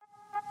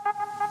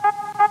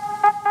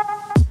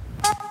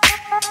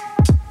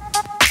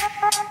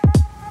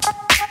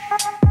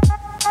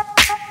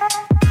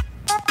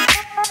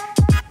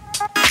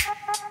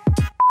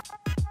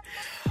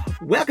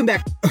welcome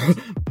back.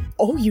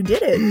 Oh, you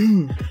did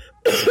it.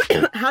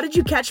 How did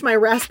you catch my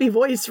raspy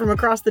voice from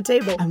across the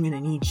table? I'm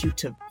gonna need you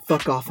to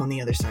fuck off on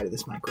the other side of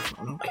this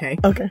microphone, okay?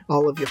 Okay.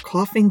 All of your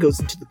coughing goes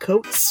into the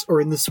coats or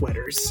in the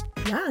sweaters.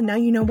 Yeah, now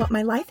you know what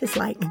my life is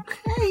like.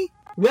 Okay.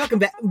 Welcome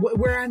back.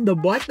 We're on the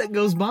what that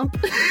goes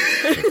bump?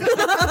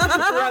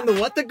 We're on the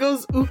what that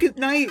goes ook at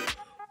night?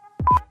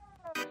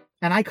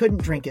 And I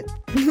couldn't drink it.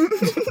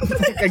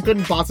 I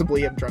couldn't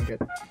possibly have drunk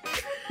it.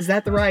 Is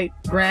that the right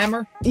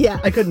grammar? Yeah.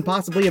 I couldn't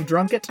possibly have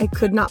drunk it? I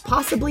could not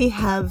possibly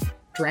have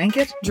Drank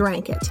it?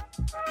 drank it.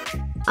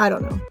 I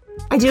don't know.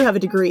 I do have a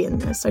degree in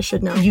this. I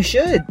should know. You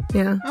should.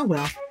 Yeah. Oh,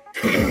 well.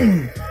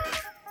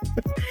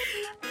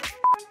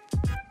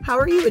 How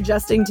are you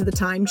adjusting to the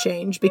time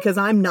change? Because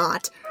I'm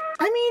not.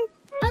 I mean,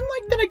 I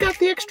like that I got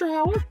the extra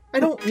hour. I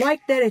don't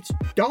like that it's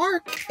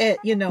dark at,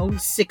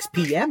 6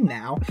 p.m.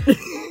 now.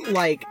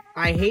 Like,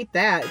 I hate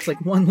that. It's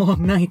like one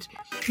long night.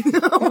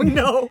 Oh,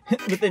 no.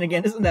 But then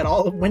again, isn't that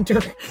all of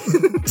winter?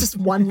 Just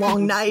one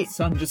long night. The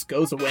sun just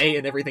goes away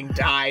and everything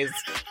dies.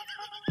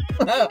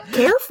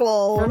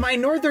 Careful. For my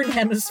northern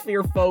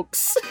hemisphere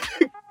folks.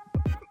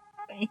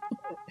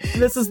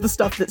 This is the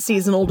stuff that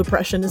seasonal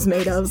depression is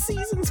made of.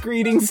 Season's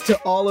greetings to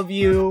all of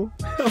you.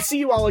 I'll see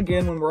you all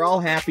again when we're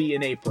all happy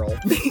in April.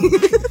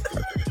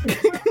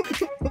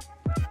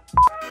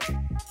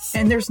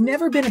 And there's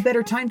never been a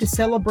better time to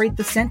celebrate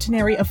the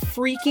centenary of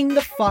freaking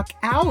the fuck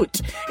out.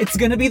 It's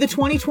gonna be the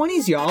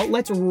 2020s, y'all.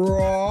 Let's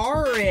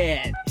roar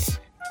it.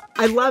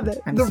 I love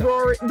it. The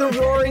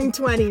roaring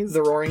 20s.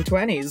 The roaring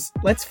 20s.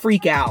 Let's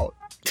freak out.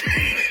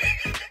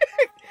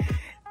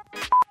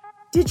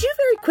 Did you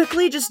very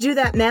quickly just do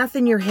that math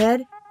in your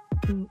head?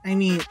 I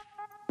mean,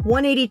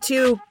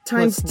 182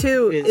 times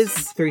 2 is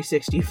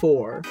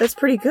 364. That's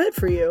pretty good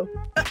for you.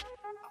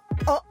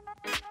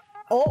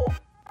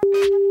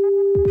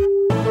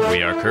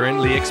 We are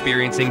currently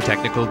experiencing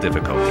technical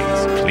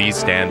difficulties. Please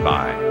stand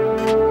by.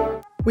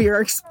 We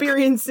are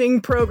experiencing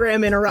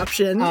program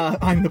interruption.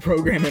 I'm the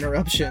program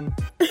interruption.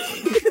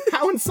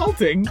 How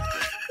insulting.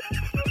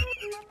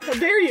 How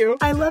dare you?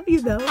 I love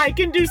you, though. I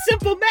can do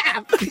simple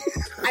math.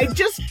 I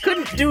just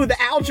couldn't do the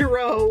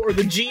algebra or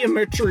the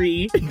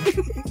geometry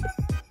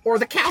or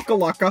the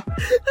calculaca.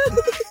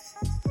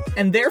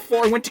 And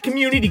therefore I went to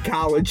community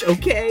college,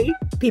 okay?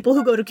 People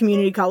who go to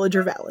community college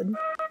are valid.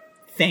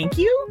 Thank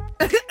you?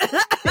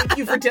 Thank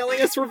you for telling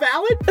us we're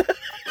valid?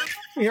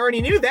 We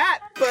already knew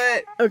that,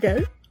 but...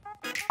 Okay.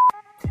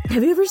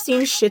 Have you ever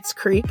seen Schitt's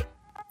Creek?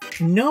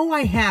 No,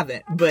 I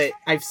haven't, but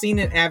I've seen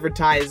it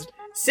advertised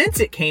since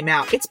it came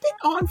out. It's been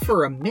on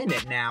for a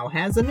minute now,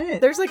 hasn't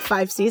it? There's like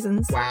 5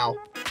 seasons. Wow.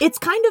 It's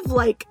kind of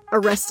like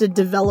Arrested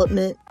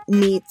Development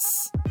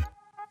meets...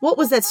 What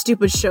was that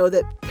stupid show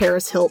that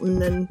Paris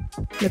Hilton and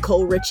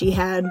Nicole Richie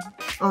had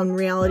on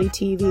reality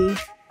TV?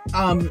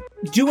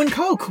 Doing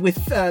Coke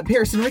with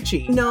Paris and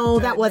Richie. No,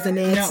 that wasn't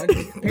it. No,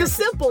 The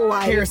Simple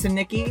Life. Paris and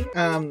Nikki.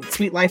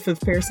 Sweet Life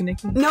of Paris and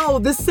Nikki. No,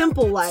 The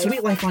Simple Life.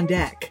 Sweet Life on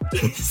Deck.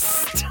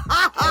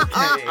 Stop.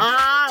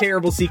 Okay.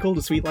 Terrible sequel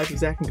to Sweet Life of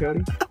Zach and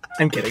Cody.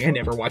 I'm kidding. I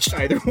never watched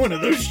either one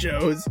of those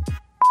shows.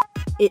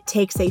 It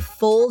takes a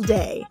full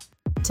day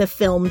to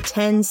film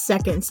 10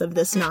 seconds of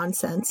this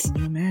nonsense. Can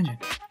you imagine?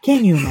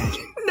 Can you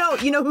imagine? No,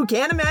 you know who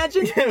can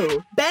imagine?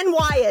 Who? Ben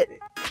Wyatt.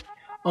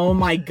 Oh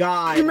my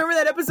god. You remember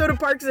that episode of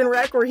Parks and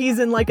Rec where he's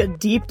in like a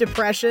deep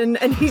depression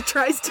and he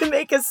tries to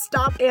make a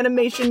stop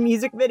animation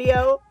music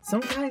video?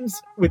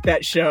 Sometimes with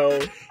that show,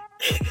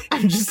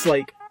 I'm just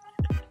like,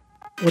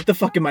 what the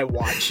fuck am I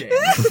watching?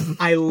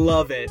 I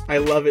love it. I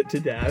love it to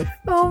death.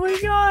 Oh my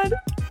god.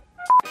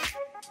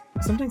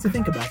 Sometimes I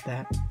think about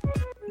that.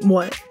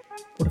 What?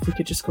 What if we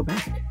could just go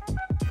back?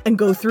 And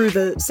go through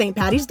the St.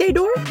 Patty's Day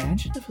door?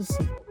 Imagine if a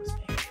sequel was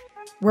made.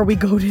 Where we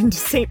go into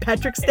St.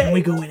 Patrick's Day? And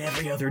we go in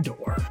every other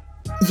door.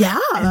 Yeah.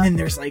 And then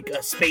there's like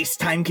a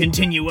space-time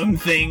continuum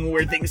thing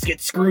where things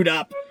get screwed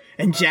up.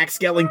 And Jack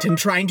Skellington,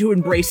 trying to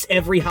embrace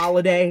every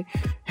holiday,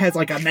 has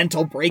like a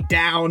mental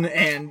breakdown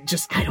and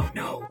just, I don't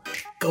know,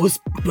 goes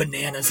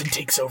bananas and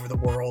takes over the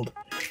world.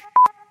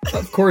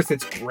 Of course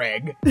it's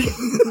Greg.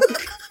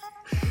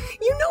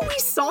 You know we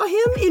saw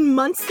him in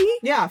Muncie?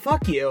 Yeah,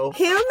 fuck you.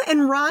 Him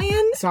and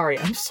Ryan? Sorry,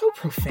 I'm so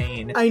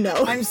profane. I know.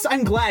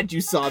 I'm glad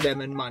you saw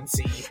them in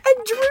Muncie.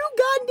 And Drew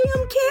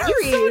goddamn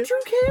Carey. You saw Drew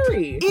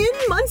Carey.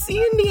 In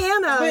Muncie,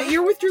 Indiana. But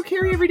you're with Drew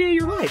Carey every day of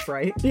your life,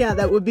 right? Yeah,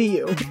 that would be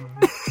you.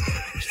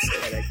 Just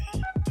kidding.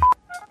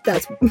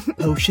 That's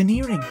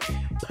Potioneering.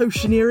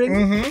 Potioneering?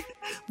 Mm-hmm.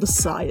 The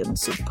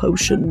science of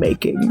potion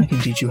making. I can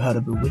teach you how to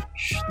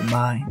bewitch the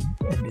mind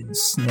and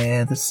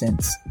ensnare the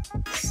senses.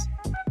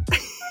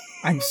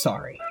 I'm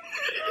sorry.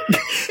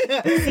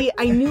 See,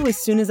 I knew as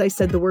soon as I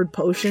said the word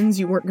potions,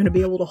 you weren't going to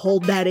be able to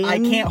hold that in. I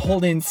can't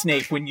hold in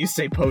Snape when you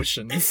say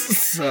potions,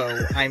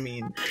 so, I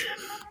mean...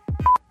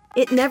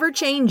 It never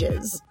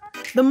changes.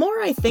 The more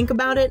I think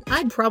about it,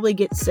 I'd probably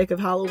get sick of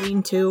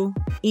Halloween too,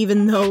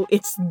 even though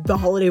it's the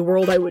holiday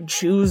world I would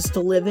choose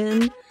to live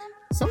in.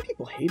 Some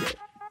people hate it.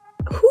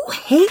 Who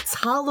hates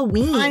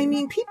Halloween? I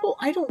mean, people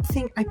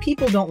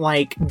don't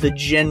like the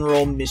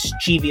general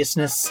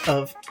mischievousness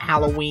of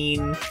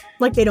Halloween.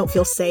 Like they don't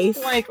feel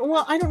safe? Like,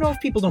 well, I don't know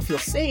if people don't feel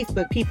safe,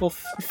 but people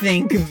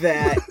think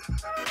that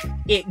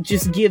it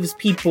just gives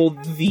people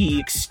the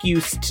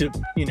excuse to,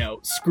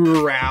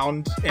 screw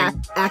around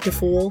and act a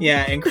fool.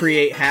 Yeah, and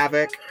create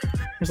havoc.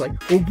 It's like,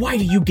 well, why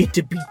do you get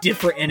to be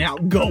different and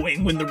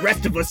outgoing when the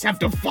rest of us have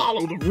to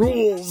follow the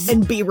rules?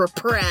 And be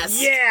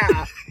repressed.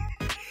 Yeah.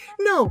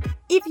 No,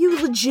 if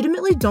you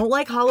legitimately don't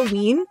like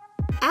Halloween,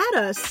 add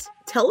us.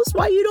 Tell us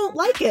why you don't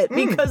like it,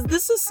 because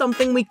this is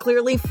something we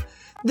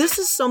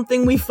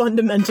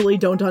fundamentally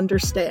don't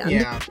understand.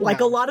 Yeah.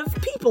 Like a lot of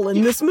people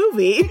in this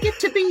movie.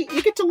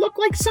 You get to look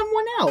like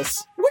someone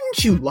else.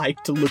 Wouldn't you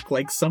like to look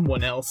like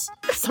someone else?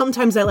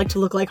 Sometimes I like to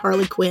look like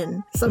Harley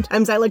Quinn.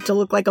 Sometimes I like to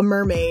look like a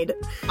mermaid.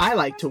 I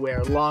like to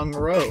wear long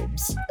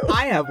robes.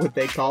 I have what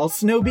they call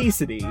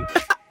snowbesity,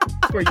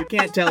 where you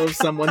can't tell if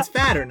someone's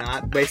fat or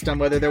not based on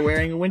whether they're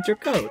wearing a winter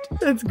coat.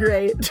 That's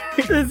great.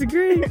 That's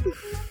great.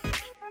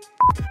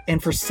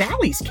 And for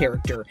Sally's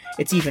character,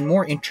 it's even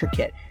more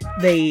intricate.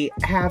 They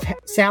have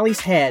Sally's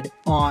head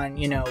on,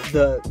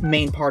 the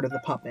main part of the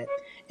puppet,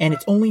 and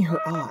it's only her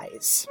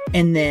eyes.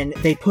 And then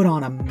they put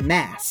on a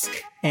mask,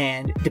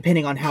 and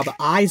depending on how the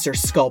eyes are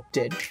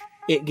sculpted,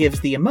 it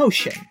gives the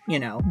emotion,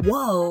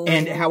 Whoa.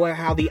 And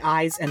how the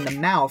eyes and the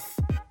mouth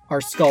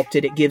are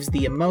sculpted, it gives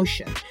the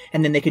emotion.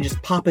 And then they can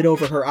just pop it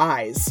over her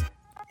eyes,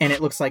 and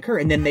it looks like her.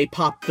 And then they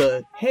pop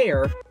the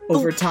hair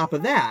over top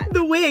of that.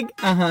 The wig.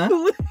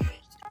 Uh-huh.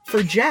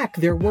 For Jack,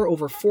 there were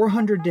over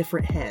 400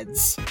 different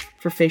heads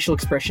for facial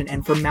expression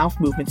and for mouth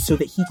movements so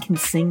that he can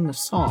sing the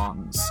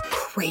songs.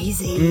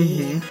 Crazy.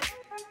 Mm-hmm.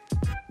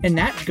 And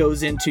that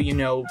goes into,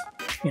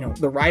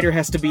 the writer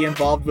has to be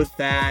involved with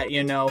that,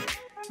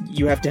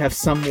 You have to have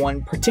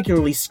someone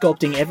particularly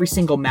sculpting every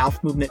single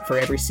mouth movement for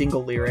every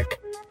single lyric,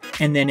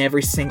 and then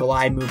every single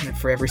eye movement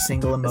for every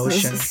single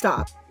emotion.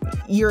 Stop.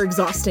 You're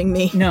exhausting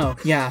me. No,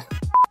 yeah.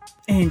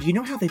 And you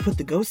know how they put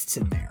the ghosts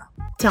in there?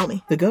 Tell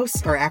me. The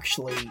ghosts are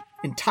actually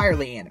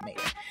entirely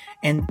animated.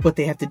 And what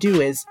they have to do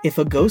is, if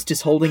a ghost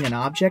is holding an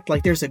object,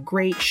 like there's a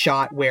great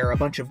shot where a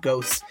bunch of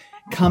ghosts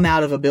come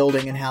out of a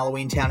building in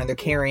Halloween Town and they're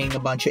carrying a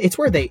bunch of...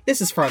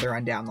 this is farther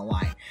on down the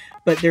line,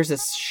 but there's a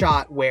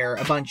shot where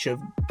a bunch of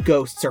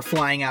ghosts are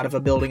flying out of a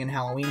building in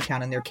Halloween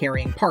Town and they're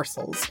carrying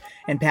parcels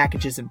and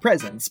packages and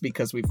presents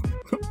because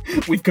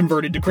we've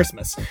converted to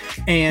Christmas.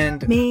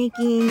 And...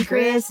 Making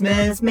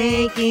Christmas.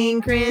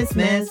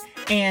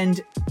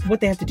 And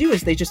what they have to do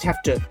is they just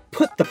have to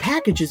put the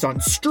packages on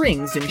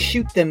strings and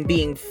shoot them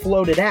being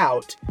floated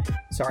out.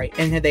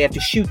 And then they have to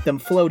shoot them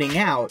floating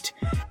out.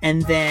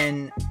 And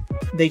then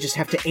they just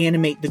have to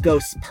animate the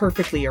ghosts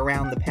perfectly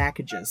around the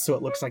packages so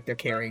it looks like they're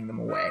carrying them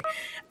away.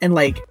 And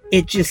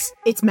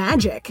it's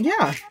magic.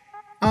 Yeah.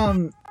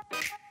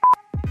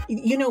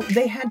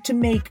 They had to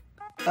make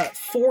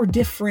 4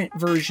 different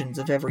versions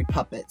of every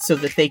puppet so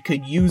that they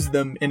could use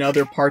them in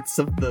other parts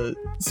of the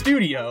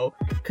studio,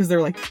 because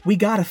they're like, we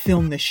gotta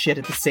film this shit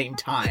at the same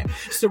time,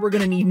 so we're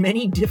gonna need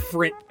many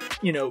different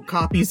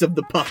copies of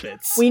the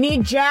puppets. We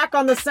need Jack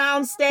on the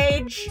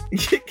soundstage.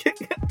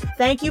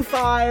 Thank you,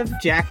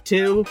 5. Jack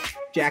 2,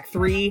 Jack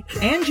 3,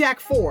 and Jack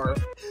 4.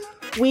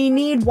 We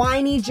need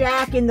whiny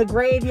Jack in the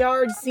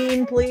graveyard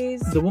scene,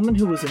 please. The woman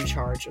who was in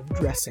charge of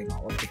dressing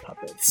all of the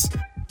puppets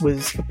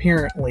was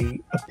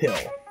apparently a pill.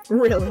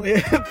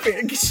 Really?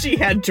 She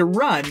had to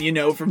run,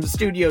 from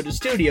studio to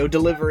studio,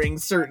 delivering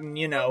certain,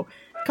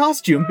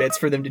 costume bits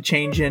for them to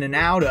change in and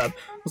out of. I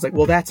was like,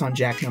 well, that's on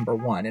Jack number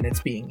 1, and it's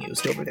being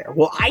used over there.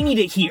 Well, I need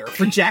it here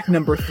for Jack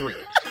number 3.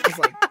 I was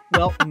like,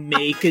 well,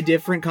 make a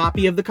different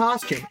copy of the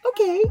costume.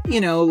 Okay.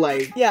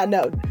 Yeah,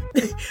 no.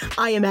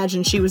 I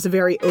imagine she was a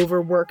very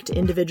overworked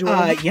individual.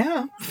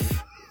 Yeah.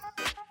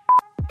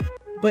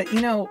 But,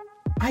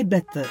 I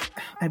bet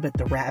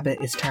the rabbit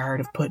is tired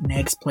of putting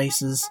eggs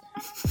places.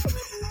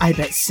 I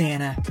bet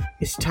Santa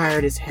is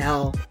tired as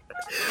hell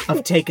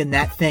of taking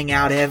that thing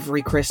out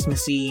every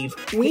Christmas Eve.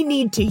 We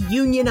need to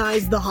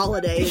unionize the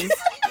holidays.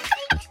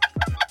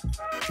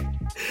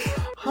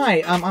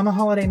 Hi, I'm a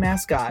holiday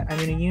mascot. I'm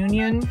in a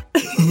union.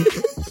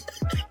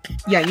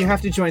 Yeah, you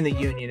have to join the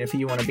union if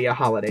you want to be a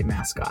holiday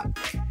mascot.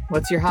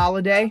 What's your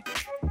holiday?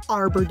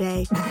 Arbor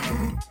Day.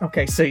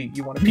 Okay, so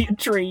you want to be a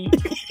tree.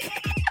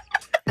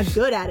 I'm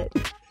good at it.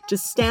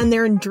 Just stand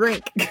there and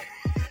drink.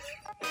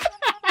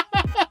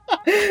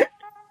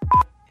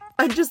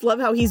 I just love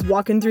how he's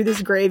walking through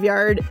this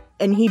graveyard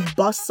and he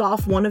busts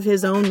off one of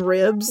his own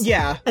ribs.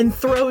 Yeah. And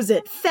throws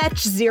it. Fetch,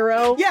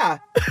 Zero. Yeah.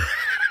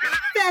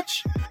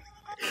 Fetch.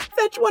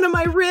 Fetch one of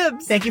my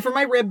ribs. Thank you for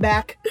my rib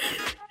back.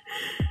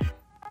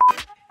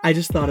 I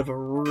just thought of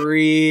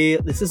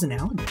this is an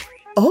allegory.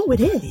 Oh,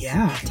 it is?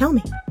 Yeah. Tell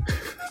me.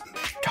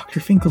 Dr.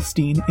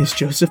 Finkelstein is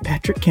Joseph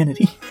Patrick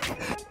Kennedy.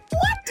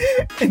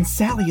 What? And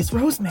Sally is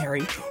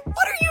Rosemary.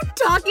 What are you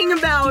talking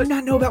about? Do you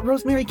not know about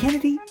Rosemary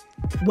Kennedy?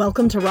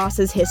 Welcome to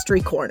Ross's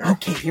History Corner.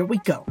 Okay, here we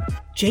go.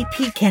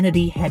 J.P.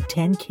 Kennedy had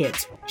 10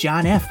 kids.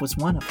 John F. was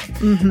one of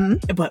them. Mm-hmm.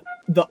 But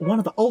one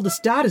of the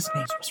oldest daughter's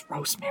names was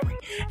Rosemary.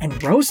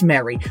 And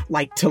Rosemary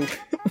liked to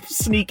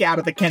sneak out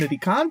of the Kennedy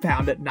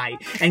compound at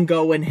night and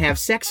go and have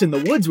sex in the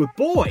woods with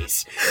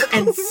boys.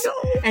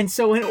 And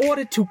so in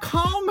order to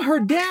calm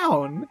her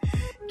down,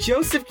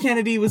 Joseph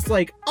Kennedy was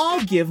like,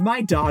 I'll give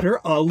my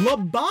daughter a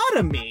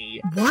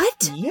lobotomy.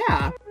 What?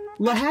 Yeah.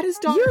 Had his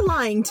daughter... You're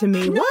lying to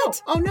me. No.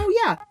 What? Oh, no,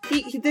 yeah.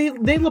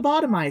 They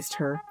lobotomized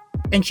her.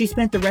 And she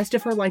spent the rest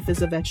of her life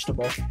as a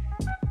vegetable.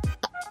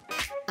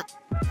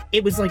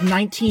 It was like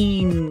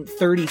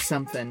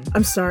 1930-something.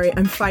 I'm sorry.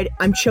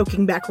 I'm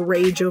choking back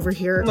rage over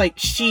here. Like,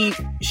 she,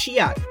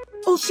 yeah.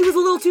 Oh, she was a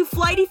little too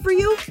flighty for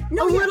you?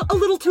 No, a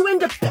little too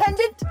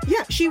independent?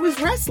 Yeah, she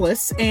was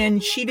restless,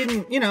 and she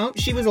didn't,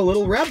 she was a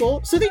little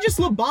rebel, so they just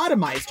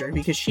lobotomized her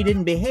because she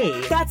didn't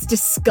behave. That's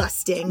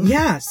disgusting.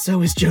 Yeah,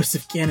 so is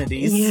Joseph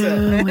Kennedy's.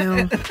 Yeah,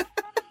 well...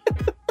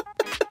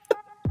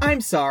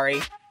 I'm sorry.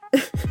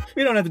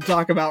 We don't have to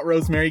talk about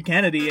Rosemary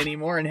Kennedy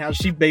anymore and how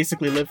she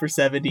basically lived for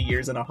 70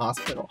 years in a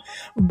hospital.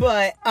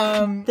 But,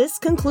 This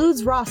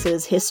concludes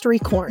Ross's History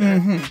Corner.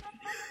 Mm-hmm.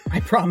 I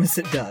promise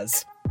it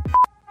does.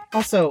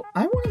 Also,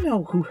 I want to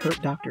know who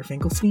hurt Dr.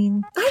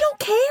 Finkelstein. I don't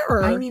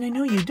care. I mean, I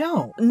know you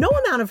don't. No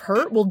amount of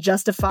hurt will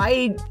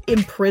justify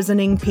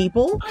imprisoning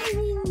people. I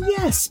mean,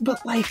 yes,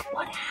 but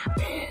what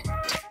happened?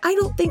 I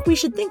don't think we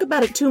should think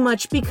about it too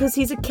much because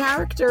he's a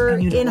character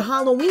in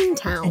Halloween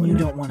Town. And you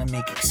don't want to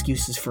make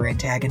excuses for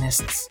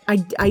antagonists.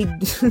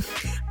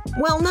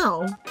 Well,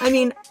 no. I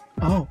mean...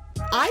 Oh.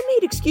 I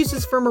made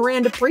excuses for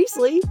Miranda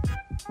Priestley.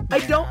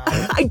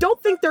 Yeah. I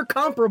don't think they're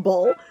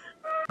comparable.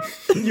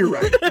 You're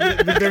right.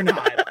 They're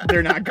not.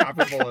 They're not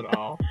comparable at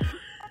all.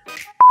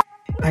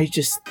 I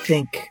just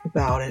think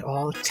about it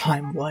all the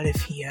time. What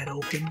if he had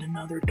opened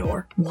another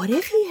door? What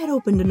if he had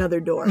opened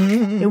another door?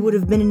 Mm-hmm. It would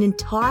have been an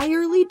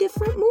entirely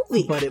different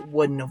movie. But it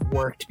wouldn't have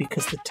worked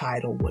because the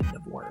title wouldn't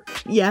have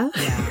worked. Yeah?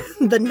 Yeah.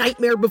 The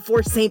Nightmare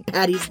Before St.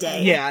 Patty's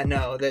Day. Yeah,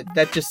 no,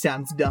 that just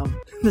sounds dumb.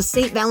 The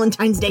St.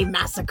 Valentine's Day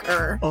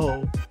Massacre.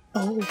 Oh.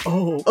 No.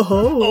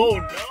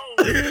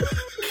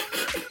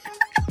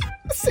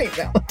 St.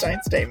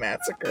 Valentine's Day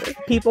Massacre.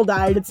 People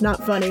died. It's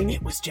not funny.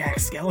 It was Jack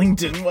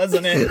Skellington,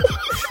 wasn't it?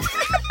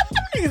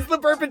 He's the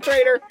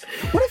perpetrator.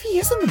 What if he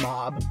is in the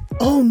mob?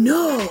 Oh,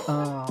 no.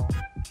 Oh.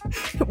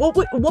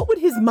 What would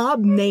his mob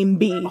name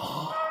be?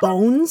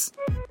 Bones?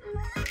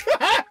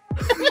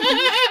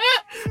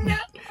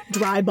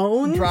 Dry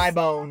Bones? Dry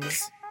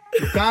Bones.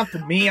 You come to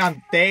me on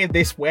the day of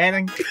this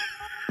wedding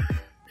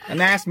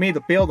and ask me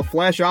to peel the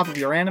flesh off of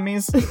your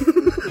enemies?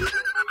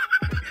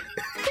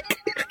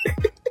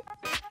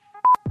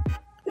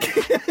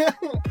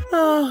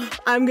 Oh,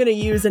 I'm gonna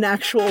use an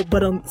actual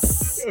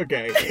but-ums.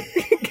 Okay.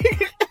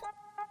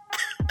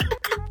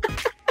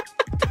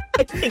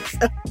 I think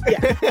so.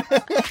 Yeah.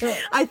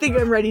 I think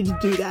I'm ready to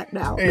do that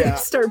now. Yeah.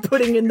 Start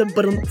putting in the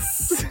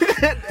but-ums.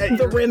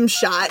 The rim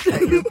shot.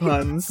 Your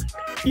puns.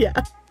 Yeah.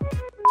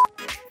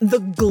 The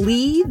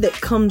glee that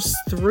comes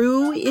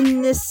through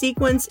in this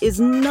sequence is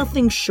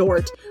nothing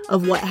short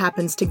of what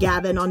happens to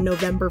Gavin on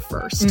November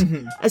 1st.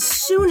 Mm-hmm. As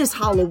soon as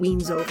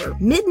Halloween's over,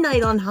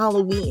 midnight on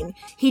Halloween,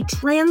 he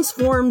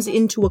transforms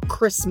into a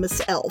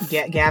Christmas elf.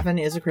 Gavin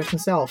is a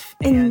Christmas elf.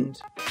 And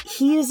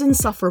he is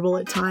insufferable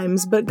at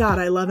times, but God,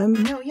 I love him.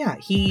 No, yeah,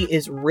 he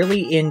is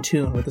really in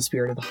tune with the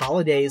spirit of the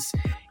holidays.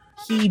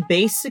 He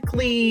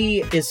basically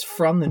is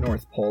from the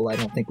North Pole. I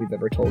don't think we've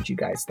ever told you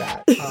guys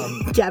that.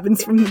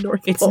 Gavin's from the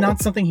North Pole. It's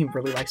not something he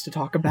really likes to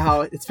talk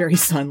about. It's very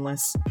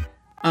sunless.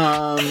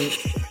 Because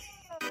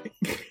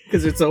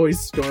it's always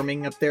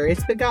storming up there.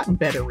 It's gotten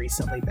better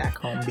recently back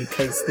home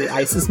because the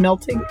ice is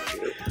melting.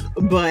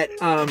 But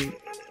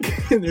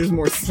there's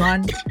more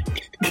sun.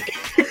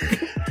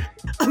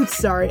 I'm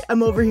sorry.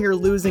 I'm over here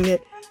losing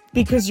it.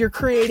 Because you're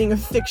creating a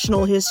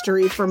fictional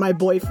history for my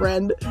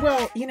boyfriend.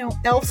 Well,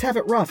 elves have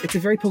it rough. It's a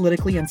very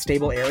politically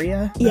unstable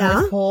area, the yeah?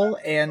 North Pole,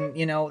 and,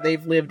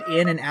 they've lived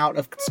in and out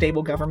of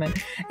stable government,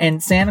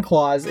 and Santa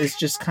Claus is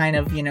just kind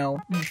of,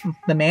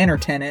 the manor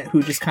tenant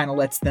who just kind of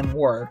lets them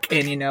work,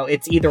 and,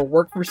 it's either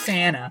work for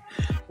Santa,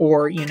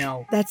 or,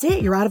 That's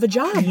it, you're out of a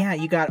job.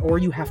 Yeah, or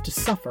you have to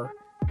suffer.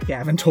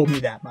 Gavin told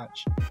me that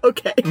much.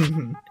 Okay.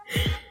 Mm-hmm.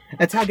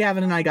 That's how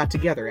Gavin and I got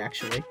together,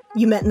 actually.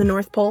 You met in the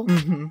North Pole?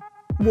 Mm-hmm.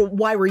 Well,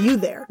 why were you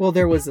there? Well,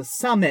 there was a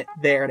summit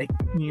there.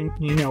 You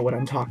know what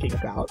I'm talking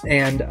about.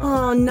 And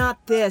oh,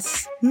 not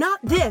this. Not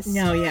this.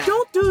 No, yeah.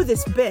 Don't do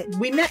this bit.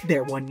 We met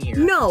there one year.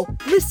 No,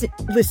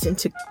 listen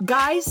to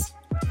guys.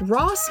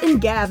 Ross and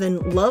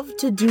Gavin love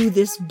to do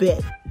this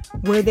bit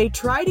where they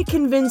try to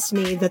convince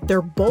me that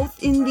they're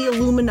both in the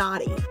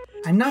Illuminati.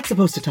 I'm not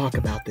supposed to talk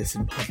about this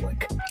in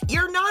public.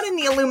 You're not in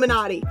the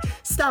Illuminati.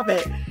 Stop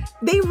it.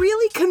 They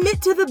really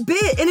commit to the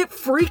bit, and it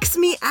freaks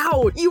me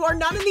out. You are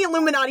not in the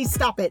Illuminati.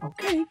 Stop it.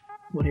 Okay.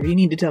 Whatever you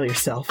need to tell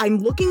yourself. I'm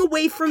looking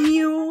away from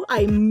you.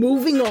 I'm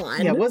moving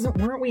on. Yeah,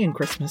 weren't we in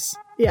Christmas?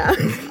 Yeah.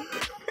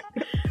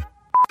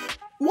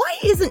 Why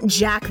isn't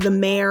Jack the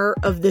mayor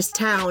of this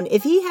town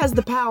if he has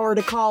the power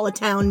to call a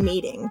town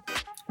meeting?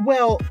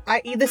 Well,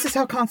 this is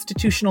how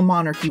constitutional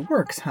monarchy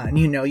works, hon.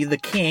 You know, the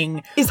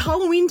king... Is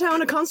Halloween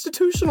Town a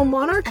constitutional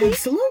monarchy?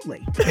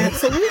 Absolutely.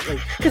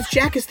 Because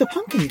Jack is the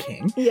Pumpkin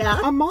King. Yeah.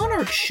 A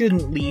monarch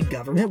shouldn't lead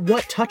government.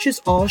 What touches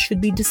all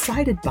should be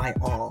decided by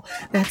all.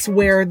 That's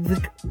where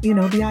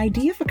the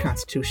idea of a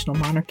constitutional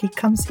monarchy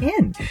comes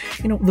in.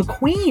 The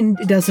queen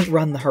doesn't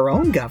run her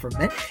own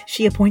government.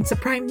 She appoints a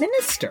prime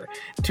minister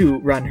to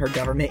run her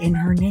government in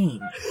her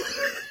name.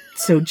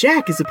 So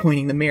Jack is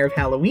appointing the mayor of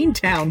Halloween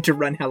Town to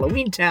run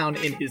Halloween Town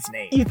in his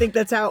name. You think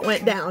that's how it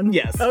went down?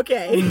 Yes.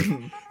 Okay.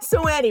 Mm-hmm.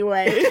 So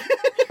anyway.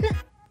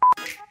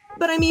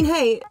 But I mean,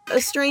 hey, a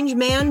strange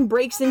man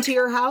breaks into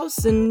your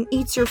house and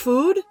eats your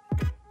food?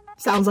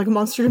 Sounds like a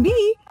monster to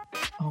me.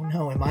 Oh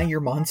no, am I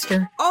your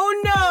monster?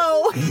 Oh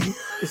no!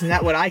 Isn't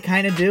that what I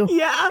kind of do?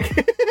 Yeah.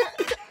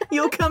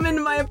 You'll come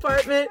into my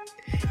apartment,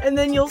 and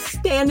then you'll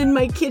stand in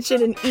my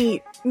kitchen and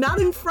eat. Not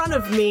in front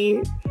of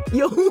me.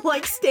 You'll,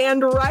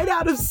 stand right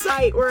out of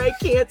sight where I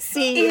can't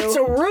see you. It's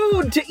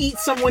rude to eat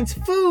someone's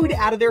food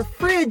out of their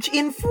fridge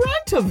in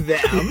front of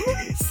them.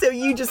 So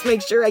you just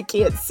make sure I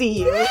can't see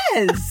you.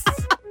 Yes!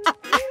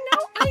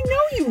 I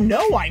know you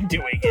know I'm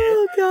doing it.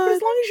 Oh, God.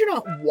 As long as you're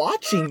not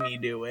watching me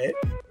do it,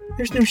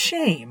 there's no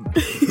shame.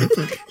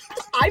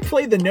 I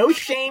play the no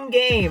shame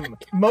game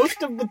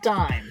most of the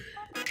time.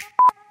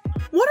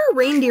 What are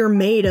reindeer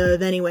made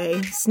of,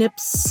 anyway?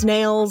 Snips,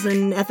 snails,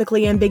 and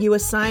ethically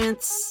ambiguous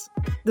science?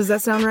 Does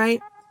that sound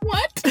right?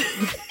 What?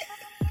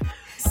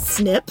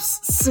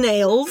 Snips,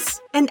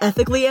 snails, and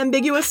ethically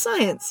ambiguous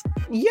science.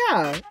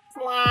 Yeah.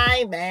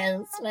 Slime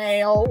and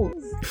snails.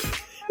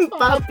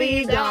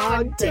 Puppy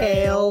dog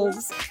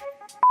tails.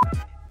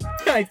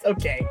 Guys,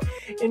 okay.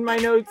 In my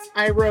notes,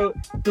 I wrote,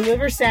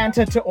 deliver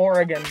Santa to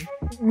Oregon.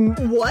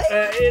 What?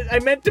 I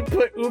meant to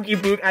put Oogie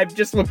Boogie. I'm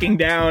just looking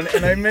down,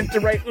 and I meant to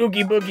write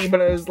Oogie Boogie,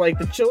 but I was like,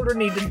 the children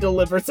need to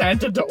deliver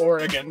Santa to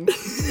Oregon.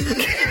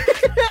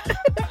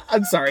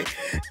 I'm sorry.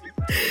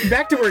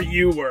 Back to where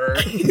you were.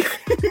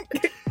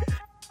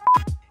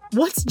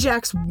 What's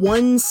Jack's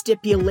one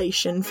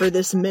stipulation for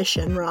this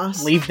mission,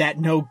 Ross? Leave that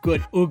no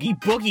good Oogie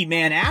Boogie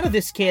man out of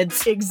this,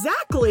 kids.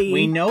 Exactly.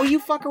 We know you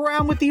fuck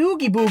around with the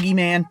Oogie Boogie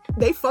man.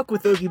 They fuck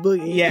with Oogie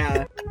Boogie.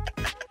 Yeah.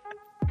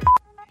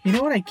 You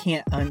know what I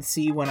can't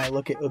unsee when I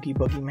look at Oogie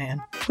Boogie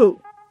man? Who?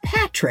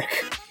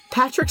 Patrick.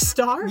 Patrick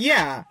Star?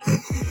 Yeah.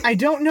 I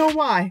don't know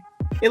why.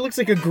 It looks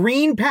like a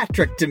green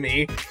Patrick to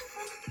me.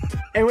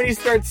 And when he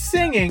starts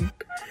singing,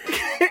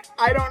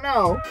 I don't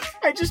know.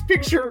 I just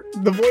picture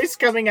the voice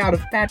coming out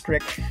of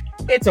Patrick.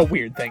 It's a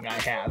weird thing I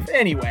have.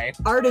 Anyway.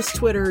 Artist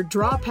Twitter,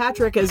 draw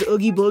Patrick as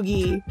Oogie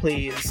Boogie.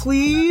 Please.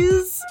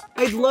 Please?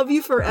 I'd love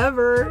you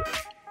forever.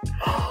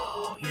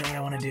 Oh, you know what I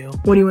want to do?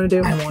 What do you want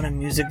to do? I want a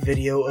music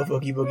video of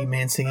Oogie Boogie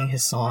Man singing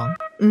his song.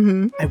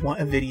 Mm-hmm. I want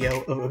a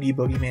video of Oogie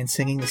Boogie Man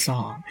singing the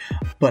song.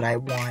 But I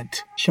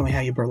want Show Me How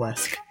You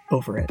Burlesque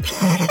over it.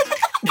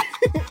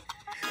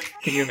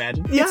 Can you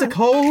imagine? Yeah. It's a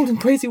cold and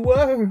crazy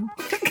world.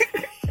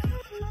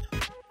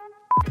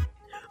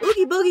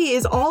 Oogie Boogie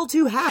is all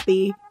too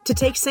happy to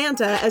take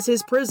Santa as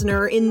his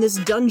prisoner in this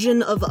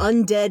dungeon of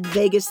undead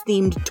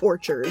Vegas-themed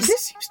tortures.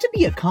 This seems to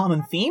be a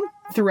common theme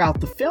throughout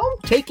the film,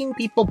 taking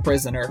people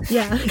prisoner.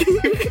 Yeah.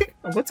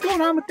 What's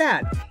going on with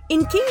that?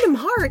 In Kingdom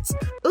Hearts,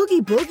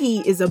 Oogie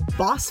Boogie is a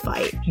boss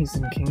fight. He's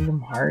in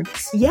Kingdom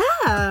Hearts?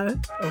 Yeah.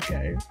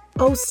 Okay.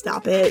 Oh,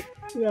 stop it.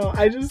 No,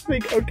 I just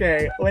think,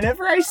 okay,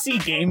 whenever I see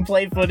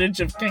gameplay footage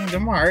of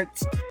Kingdom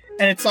Hearts,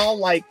 and it's all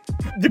like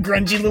the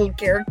grungy little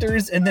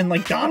characters, and then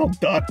like Donald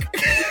Duck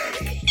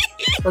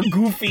or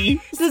Goofy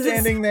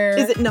standing there.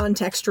 Is it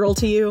non-textural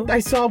to you?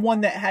 I saw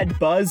one that had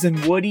Buzz and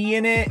Woody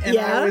in it, and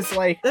I was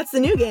like, that's the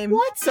new game.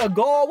 What's going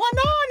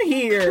on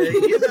here?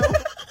 You know?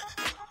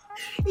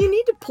 You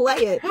need to play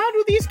it. How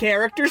do these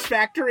characters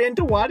factor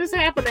into what is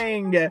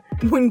happening?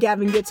 When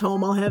Gavin gets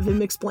home, I'll have him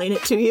explain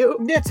it to you.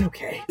 That's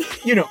okay.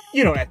 You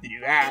don't have to do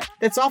that.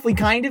 That's awfully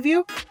kind of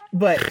you,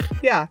 but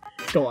yeah,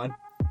 go on.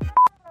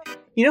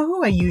 You know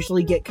who I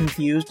usually get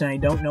confused, and I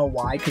don't know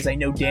why, because I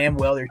know damn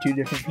well they're two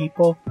different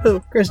people?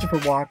 Who? Christopher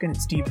Walken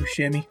and Steve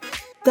Buscemi.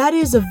 That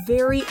is a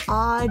very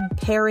odd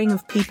pairing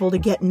of people to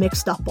get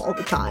mixed up all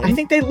the time. I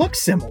think they look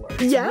similar.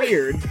 It's Yeah.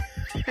 weird.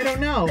 I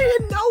don't know. They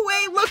in no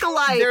way look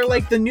alike. They're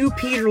like the new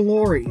Peter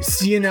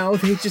Lorres, you know?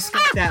 They just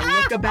got that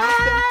look about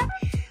them.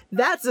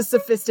 That's a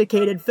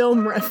sophisticated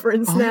film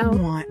reference now. I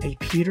want a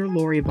Peter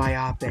Lorre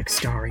biopic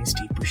starring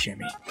Steve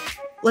Buscemi.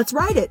 Let's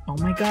write it. Oh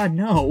my god,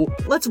 no.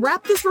 Let's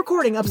wrap this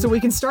recording up so we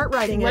can start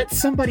writing Let it.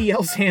 somebody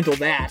else handle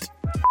that.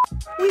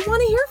 We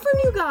want to hear from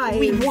you guys.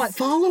 We want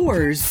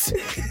followers.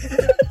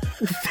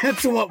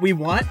 That's what we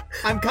want.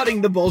 I'm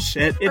cutting the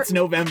bullshit. It's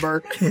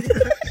November. We've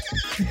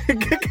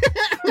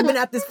been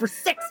at this for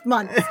 6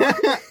 months.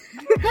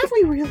 Have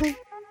we really?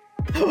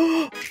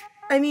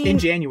 I mean, In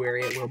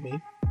January it will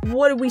be.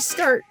 what did we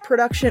start?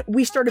 Production.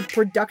 We started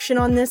production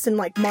on this in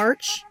like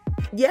March.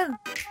 Yeah.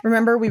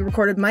 Remember, we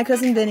recorded My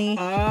Cousin Vinny.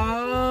 Oh,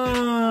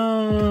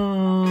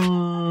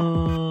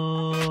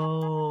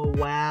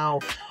 wow.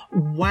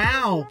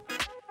 Wow.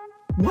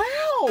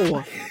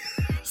 Wow.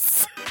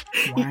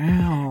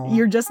 Wow.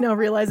 You're just now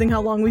realizing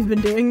how long we've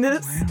been doing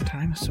this? Wow,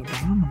 time is so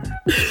dominant.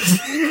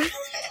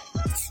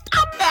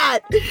 Stop that!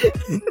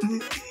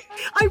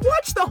 I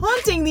watched The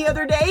Haunting the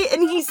other day,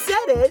 and he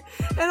said it,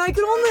 and I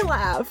could only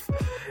laugh.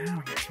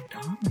 Wow, you're so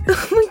dominant.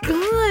 Oh my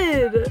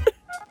god!